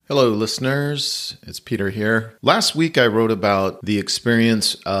Hello, listeners. It's Peter here. Last week, I wrote about the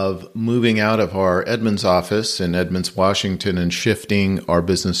experience of moving out of our Edmonds office in Edmonds, Washington, and shifting our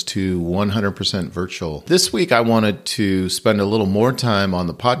business to 100% virtual. This week, I wanted to spend a little more time on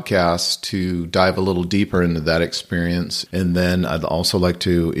the podcast to dive a little deeper into that experience. And then I'd also like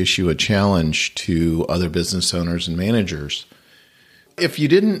to issue a challenge to other business owners and managers. If you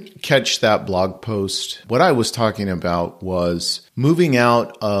didn't catch that blog post, what I was talking about was moving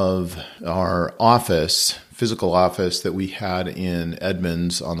out of our office, physical office that we had in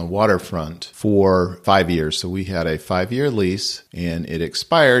Edmonds on the waterfront for 5 years. So we had a 5-year lease and it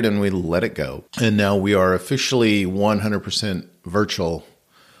expired and we let it go. And now we are officially 100% virtual.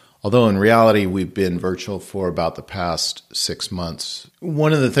 Although in reality, we've been virtual for about the past 6 months.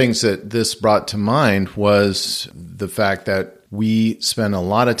 One of the things that this brought to mind was the fact that we spend a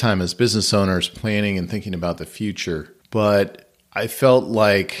lot of time as business owners planning and thinking about the future. But I felt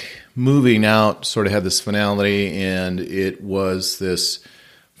like moving out sort of had this finality, and it was this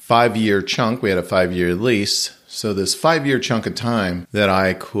 5-year chunk. We had a 5-year lease. So this 5-year chunk of time that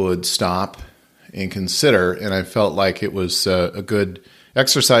I could stop and consider, and I felt like it was a good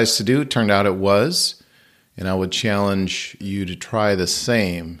exercise to do. It turned out it was, and I would challenge you to try the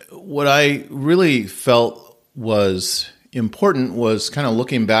same. What I really felt was important was kind of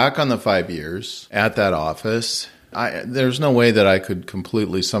looking back on the 5 years at that office. There's no way that I could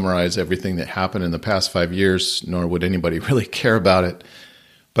completely summarize everything that happened in the past 5 years, nor would anybody really care about it.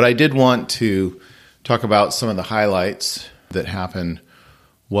 But I did want to talk about some of the highlights that happened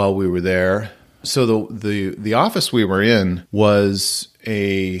while we were there. So the office we were in was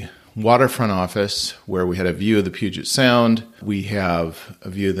a waterfront office where we had a view of the Puget Sound. We have a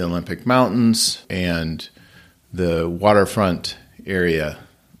view of the Olympic Mountains and the waterfront area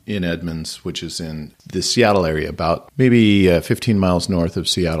in Edmonds, which is in the Seattle area, about maybe 15 miles north of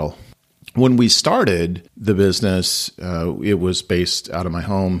Seattle. When we started the business, it was based out of my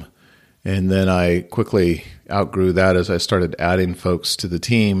home, and then I quickly outgrew that as I started adding folks to the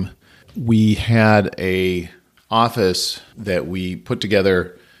team. We had a office that we put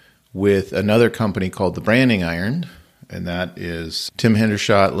together with another company called The Branding Iron, and that is Tim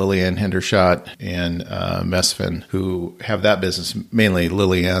Hendershot, Lillian Hendershot, and Mesfin, who have that business, mainly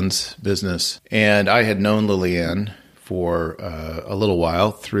Lillian's business. And I had known Lillian for a little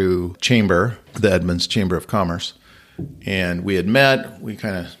while through Chamber, the Edmonds Chamber of Commerce. And we had met. We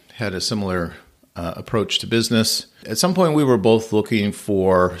kind of had a similar approach to business. At some point, we were both looking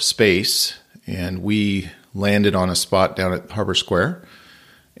for space, and we landed on a spot down at Harbor Square.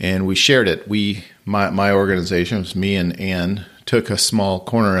 And we shared it. My organization, it was me and Ann, took a small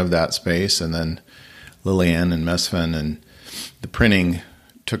corner of that space, and then Lillian and Mesfin and the printing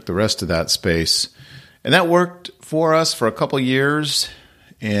took the rest of that space. And that worked for us for a couple years,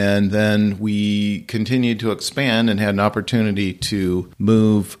 and then we continued to expand and had an opportunity to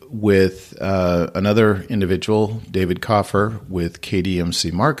move with another individual, David Coffer, with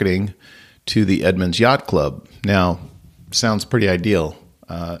KDMC Marketing, to the Edmonds Yacht Club. Now, sounds pretty ideal.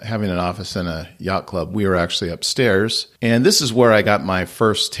 Having an office in a yacht club. We were actually upstairs. And this is where I got my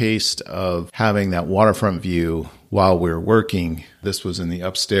first taste of having that waterfront view while we were working. This was in the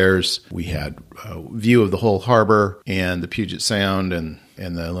upstairs. We had a view of the whole harbor and the Puget Sound and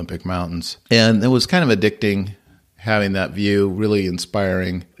the Olympic Mountains. And it was kind of addicting having that view, really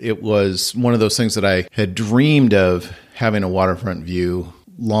inspiring. It was one of those things that I had dreamed of, having a waterfront view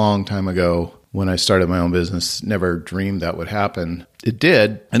long time ago. When I started my own business, never dreamed that would happen. It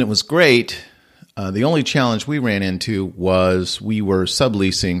did, and it was great. The only challenge we ran into was we were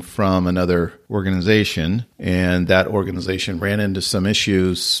subleasing from another organization, and that organization ran into some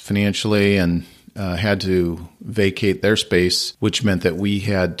issues financially and had to vacate their space, which meant that we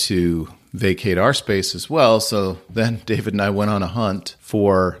had to vacate our space as well. So then David and I went on a hunt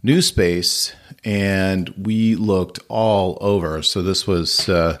for new space, and we looked all over. So this was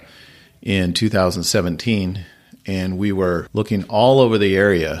in 2017, and we were looking all over the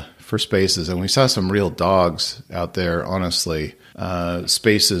area for spaces, and we saw some real dogs out there, honestly,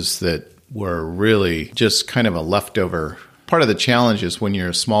 spaces that were really just kind of a leftover. Part of the challenge is when you're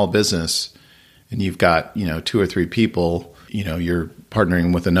a small business and you've got, 2 or 3 people, you're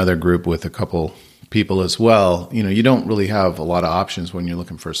partnering with another group with a couple people as well, you don't really have a lot of options when you're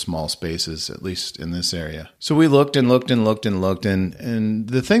looking for small spaces, at least in this area. So we looked and looked and looked and looked. And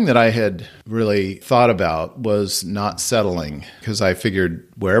the thing that I had really thought about was not settling, because I figured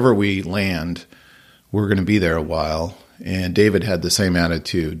wherever we land, we're going to be there a while. And David had the same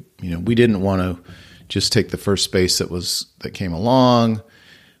attitude. We didn't want to just take the first space that came along.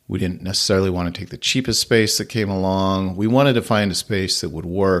 We didn't necessarily want to take the cheapest space that came along. We wanted to find a space that would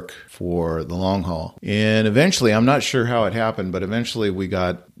work for the long haul. And eventually, I'm not sure how it happened, but eventually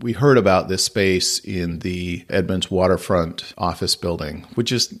we heard about this space in the Edmonds waterfront office building,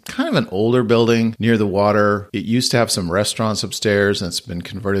 which is kind of an older building near the water. It used to have some restaurants upstairs and it's been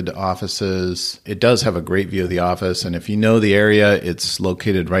converted to offices. It does have a great view of the office. And if you know the area, it's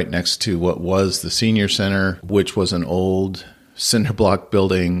located right next to what was the senior center, which was an old cinder block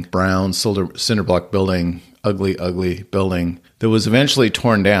building, brown cinder block building, ugly building that was eventually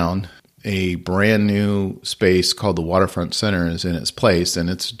torn down. A brand new space called the Waterfront Center is in its place, and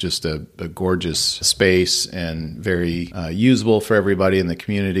it's just a gorgeous space and very usable for everybody in the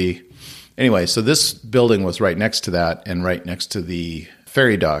community. Anyway, so this building was right next to that and right next to the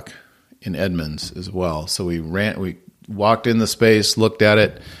ferry dock in Edmonds as well. So we walked in the space, looked at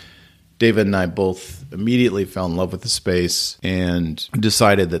it. David and I both immediately fell in love with the space and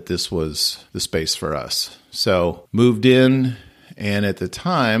decided that this was the space for us. So moved in, and at the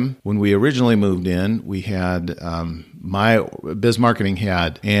time when we originally moved in, we had my biz marketing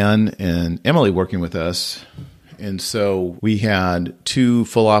had Anne and Emily working with us. And so we had 2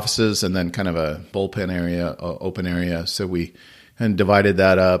 full offices and then kind of a bullpen area, open area. So we and divided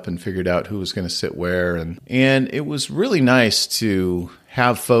that up and figured out who was going to sit where. And it was really nice to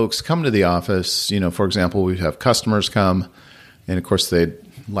have folks come to the office. You know, for example, we'd have customers come, and of course they'd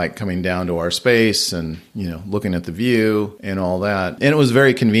like coming down to our space and, you know, looking at the view and all that. And it was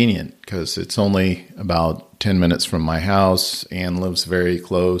very convenient because it's only about 10 minutes from my house. Anne lives very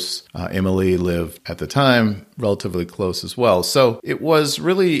close. Emily lived at the time relatively close as well. So it was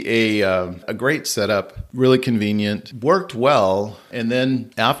really a great setup, really convenient, worked well. And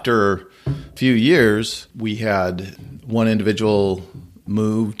then after a few years, we had one individual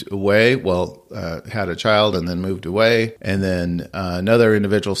moved away, had a child and then moved away. And then another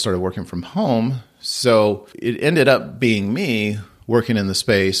individual started working from home. So it ended up being me working in the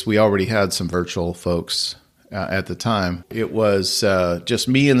space. We already had some virtual folks at the time. It was just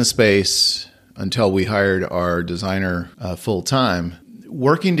me in the space until we hired our designer full time.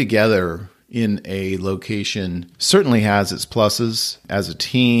 Working together in a location certainly has its pluses. As a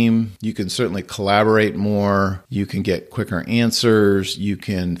team, you can certainly collaborate more. You can get quicker answers. You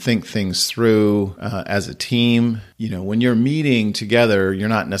can think things through as a team. You know, when you're meeting together, you're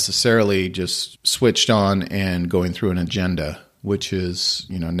not necessarily just switched on and going through an agenda, which is,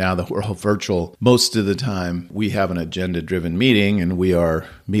 you know, now that we're all virtual, most of the time we have an agenda-driven meeting and we are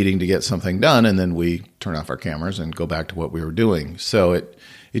meeting to get something done, and then we turn off our cameras and go back to what we were doing. So it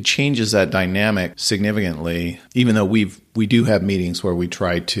changes that dynamic significantly, even though we do have meetings where we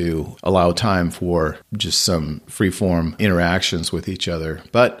try to allow time for just some free-form interactions with each other.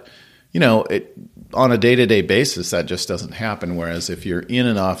 But, you know, on a day-to-day basis, that just doesn't happen. Whereas if you're in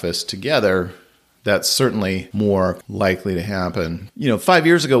an office together, that's certainly more likely to happen. You know, 5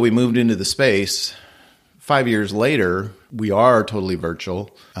 years ago, we moved into the space. 5 years later, we are totally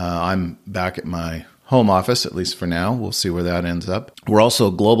virtual. I'm back at my home office, at least for now. We'll see where that ends up. We're also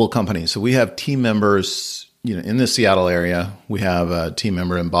a global company. So we have team members, you know, in the Seattle area. We have a team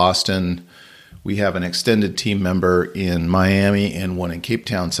member in Boston. We have an extended team member in Miami and one in Cape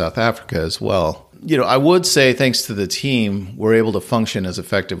Town, South Africa as well. You know, I would say thanks to the team, we're able to function as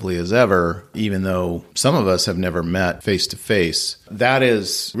effectively as ever, even though some of us have never met face to face. That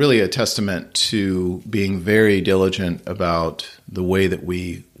is really a testament to being very diligent about the way that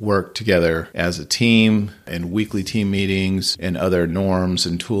we work together as a team and weekly team meetings and other norms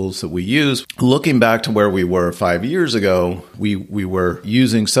and tools that we use. Looking back to where we were 5 years ago, we were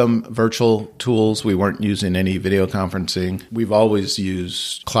using some virtual tools. We weren't using any video conferencing. We've always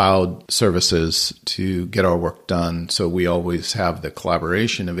used cloud services to get our work done, so we always have the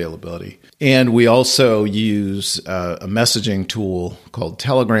collaboration availability. And we also use a messaging tool called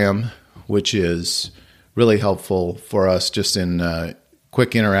Telegram, which is really helpful for us just in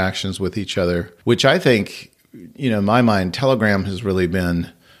quick interactions with each other, which I think, you know, in my mind, Telegram has really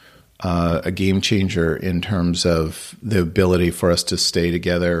been a game changer in terms of the ability for us to stay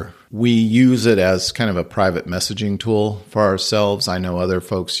together. We use it as kind of a private messaging tool for ourselves. I know other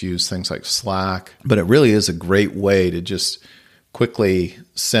folks use things like Slack, but it really is a great way to just quickly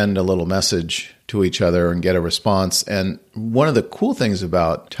send a little message to each other and get a response. And one of the cool things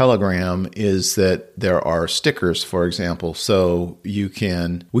about Telegram is that there are stickers, for example. So we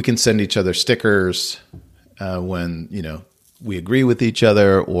can send each other stickers when, you know, we agree with each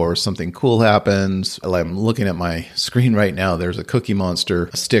other or something cool happens. I'm looking at my screen right now. There's a Cookie Monster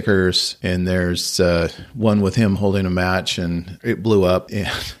stickers, and there's one with him holding a match and it blew up. And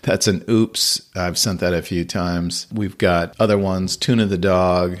that's an oops. I've sent that a few times. We've got other ones, Tuna the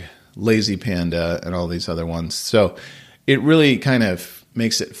dog, Lazy Panda, and all these other ones. So it really kind of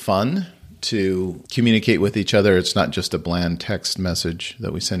makes it fun to communicate with each other. It's not just a bland text message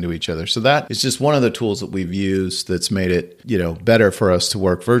that we send to each other. So that is just one of the tools that we've used that's made it, better for us to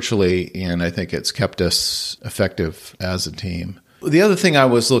work virtually. And I think it's kept us effective as a team. The other thing I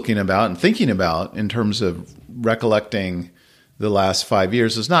was looking about and thinking about in terms of recollecting the last 5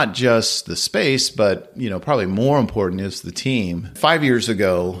 years is not just the space, but, probably more important is the team. 5 years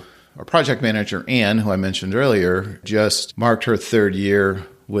ago, our project manager, Anne, who I mentioned earlier, just marked her 3rd year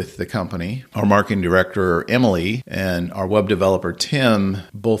with the company. Our marketing director, Emily, and our web developer, Tim,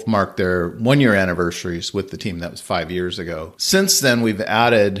 both marked their 1-year anniversaries with the team. That was 5 years ago. Since then, we've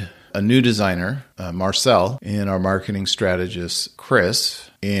added a new designer, Marcel, and our marketing strategist, Chris.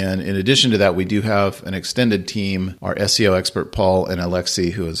 And in addition to that, we do have an extended team, our SEO expert, Paul, and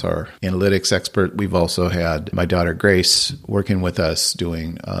Alexi, who is our analytics expert. We've also had my daughter, Grace, working with us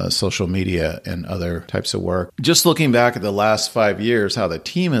doing social media and other types of work. Just looking back at the last 5 years, how the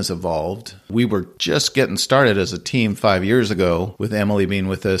team has evolved. We were just getting started as a team 5 years ago with Emily being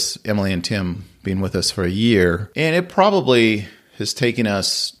with us, Emily and Tim being with us for a year. And it probably has taken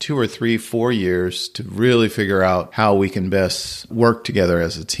us 2 or 3, 4 years to really figure out how we can best work together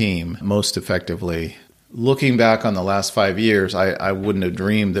as a team most effectively. Looking back on the last 5 years, I wouldn't have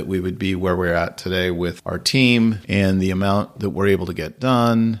dreamed that we would be where we're at today with our team and the amount that we're able to get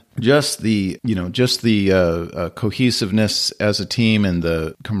done. Just the cohesiveness as a team and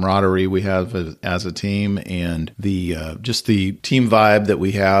the camaraderie we have as a team, and just the team vibe that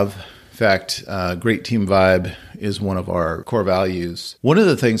we have. In fact, great team vibe is one of our core values. One of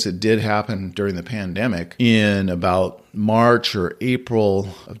the things that did happen during the pandemic in about March or April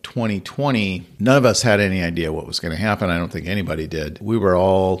of 2020, none of us had any idea what was going to happen. I don't think anybody did. We were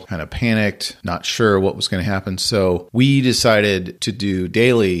all kind of panicked, not sure what was going to happen. So we decided to do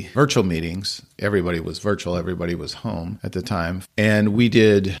daily virtual meetings. Everybody was virtual. Everybody was home at the time. And we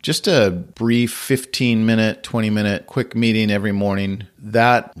did just a brief 15-minute, 20-minute quick meeting every morning.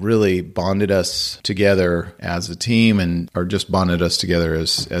 That really bonded us together as a team, or just bonded us together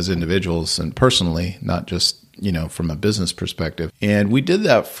as individuals and personally, not just from a business perspective. And we did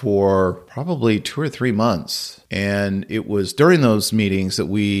that for probably 2 or 3 months. And it was during those meetings that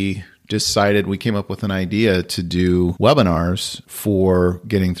we came up with an idea to do webinars for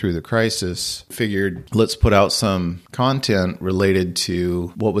getting through the crisis. Figured, let's put out some content related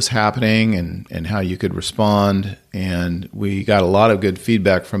to what was happening and how you could respond. And we got a lot of good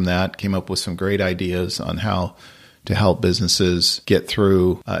feedback from that, came up with some great ideas on how to help businesses get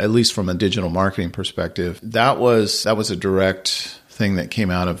through, at least from a digital marketing perspective. That was a direct thing that came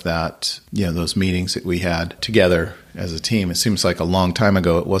out of that, those meetings that we had together as a team. It seems like a long time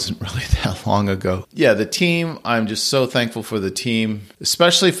ago. It wasn't really that long ago. Yeah, the team, I'm just so thankful for the team,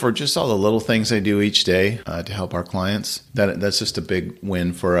 especially for just all the little things they do each day to help our clients. That's just a big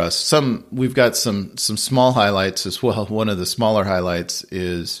win for us. We've got some small highlights as well. One of the smaller highlights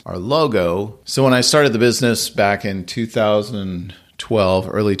is our logo. So when I started the business back in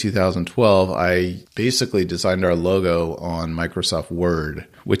early 2012, I basically designed our logo on Microsoft Word,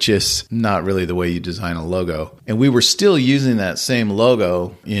 which is not really the way you design a logo. And we were still using that same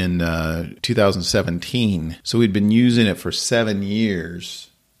logo in 2017. So we'd been using it for 7 years.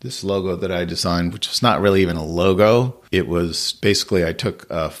 This logo that I designed, which was not really even a logo. It was basically, I took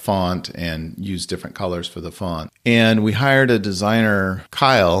a font and used different colors for the font. And we hired a designer,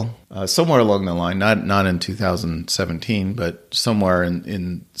 Kyle, somewhere along the line, not in 2017, but somewhere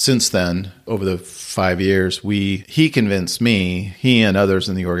in since then, over the 5 years, he convinced me, he and others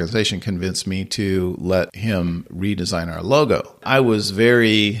in the organization convinced me to let him redesign our logo. I was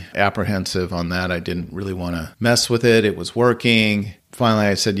very apprehensive on that. I didn't really want to mess with it. It was working. Finally,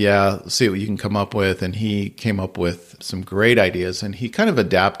 I said, yeah, let's see what you can come up with. And he came up with some great ideas. And he kind of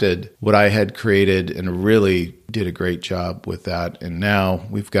adapted what I had created and really did a great job with that. And now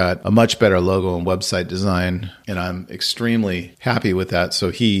we've got a much better logo and website design. And I'm extremely happy with that. So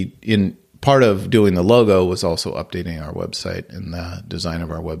he, in part of doing the logo was also updating our website and the design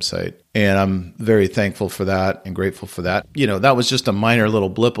of our website. And I'm very thankful for that and grateful for that. That was just a minor little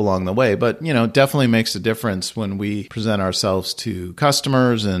blip along the way, but, definitely makes a difference when we present ourselves to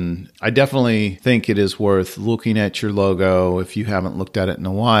customers. And I definitely think it is worth looking at your logo if you haven't looked at it in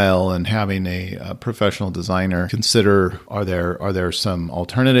a while and having a professional designer consider, are there some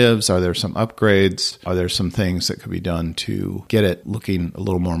alternatives? Are there some upgrades? Are there some things that could be done to get it looking a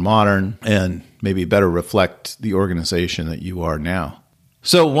little more modern and maybe better reflect the organization that you are now?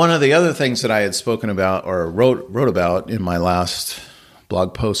 So one of the other things that I had spoken about or wrote about in my last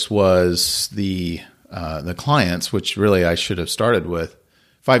blog post was the clients, which really I should have started with.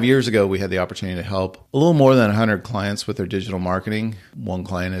 5 years ago, we had the opportunity to help a little more than 100 clients with their digital marketing, one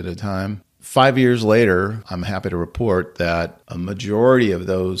client at a time. 5 years later, I'm happy to report that a majority of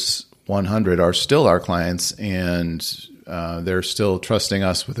those 100 are still our clients, and they're still trusting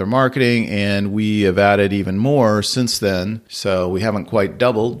us with their marketing, and we have added even more since then. So we haven't quite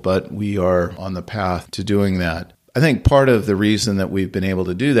doubled, but we are on the path to doing that. I think part of the reason that we've been able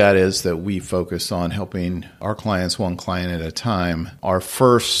to do that is that we focus on helping our clients one client at a time. Our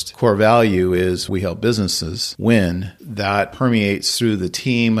first core value is we help businesses win. That permeates through the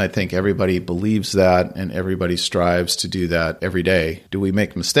team. I think everybody believes that, and everybody strives to do that every day. Do we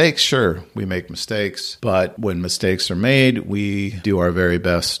make mistakes? Sure, we make mistakes. But when mistakes are made, we do our very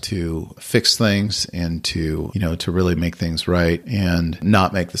best to fix things and to really make things right and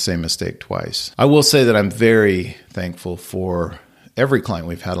not make the same mistake twice. I will say that I'm very thankful for every client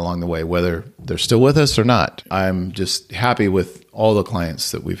we've had along the way, whether they're still with us or not. I'm just happy with all the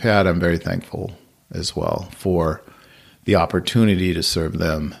clients that we've had. I'm very thankful as well for the opportunity to serve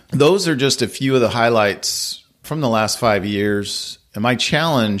them. Those are just a few of the highlights from the last 5 years. And my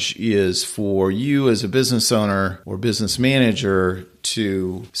challenge is for you as a business owner or business manager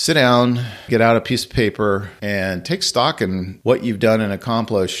to sit down, get out a piece of paper, and take stock in what you've done and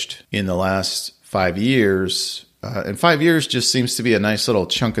accomplished in the last 5 years. And 5 years just seems to be a nice little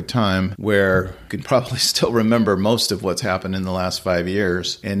chunk of time where you can probably still remember most of what's happened in the last 5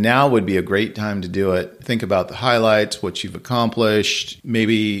 years. And now would be a great time to do it. Think about the highlights, what you've accomplished,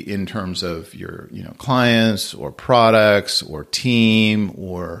 maybe in terms of your clients or products or team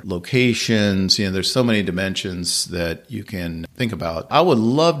or locations. There's so many dimensions that you can think about. I would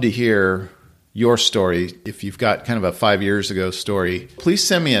love to hear your story. If you've got kind of a 5 years ago story, please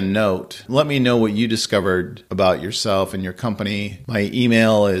send me a note. Let me know what you discovered about yourself and your company. My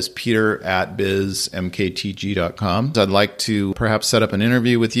email is peter@bizmktg.com. I'd like to perhaps set up an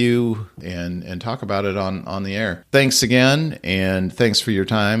interview with you and talk about it on the air. Thanks again, and thanks for your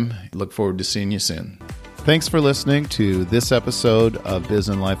time. Look forward to seeing you soon. Thanks for listening to this episode of Biz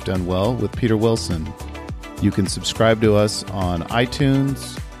and Life Done Well with Peter Wilson. You can subscribe to us on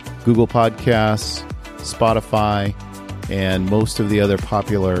iTunes, Google Podcasts, Spotify, and most of the other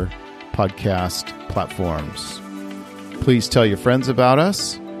popular podcast platforms. Please tell your friends about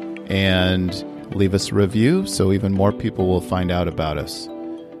us and leave us a review so even more people will find out about us.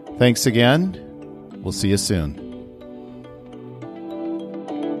 Thanks again. We'll see you soon.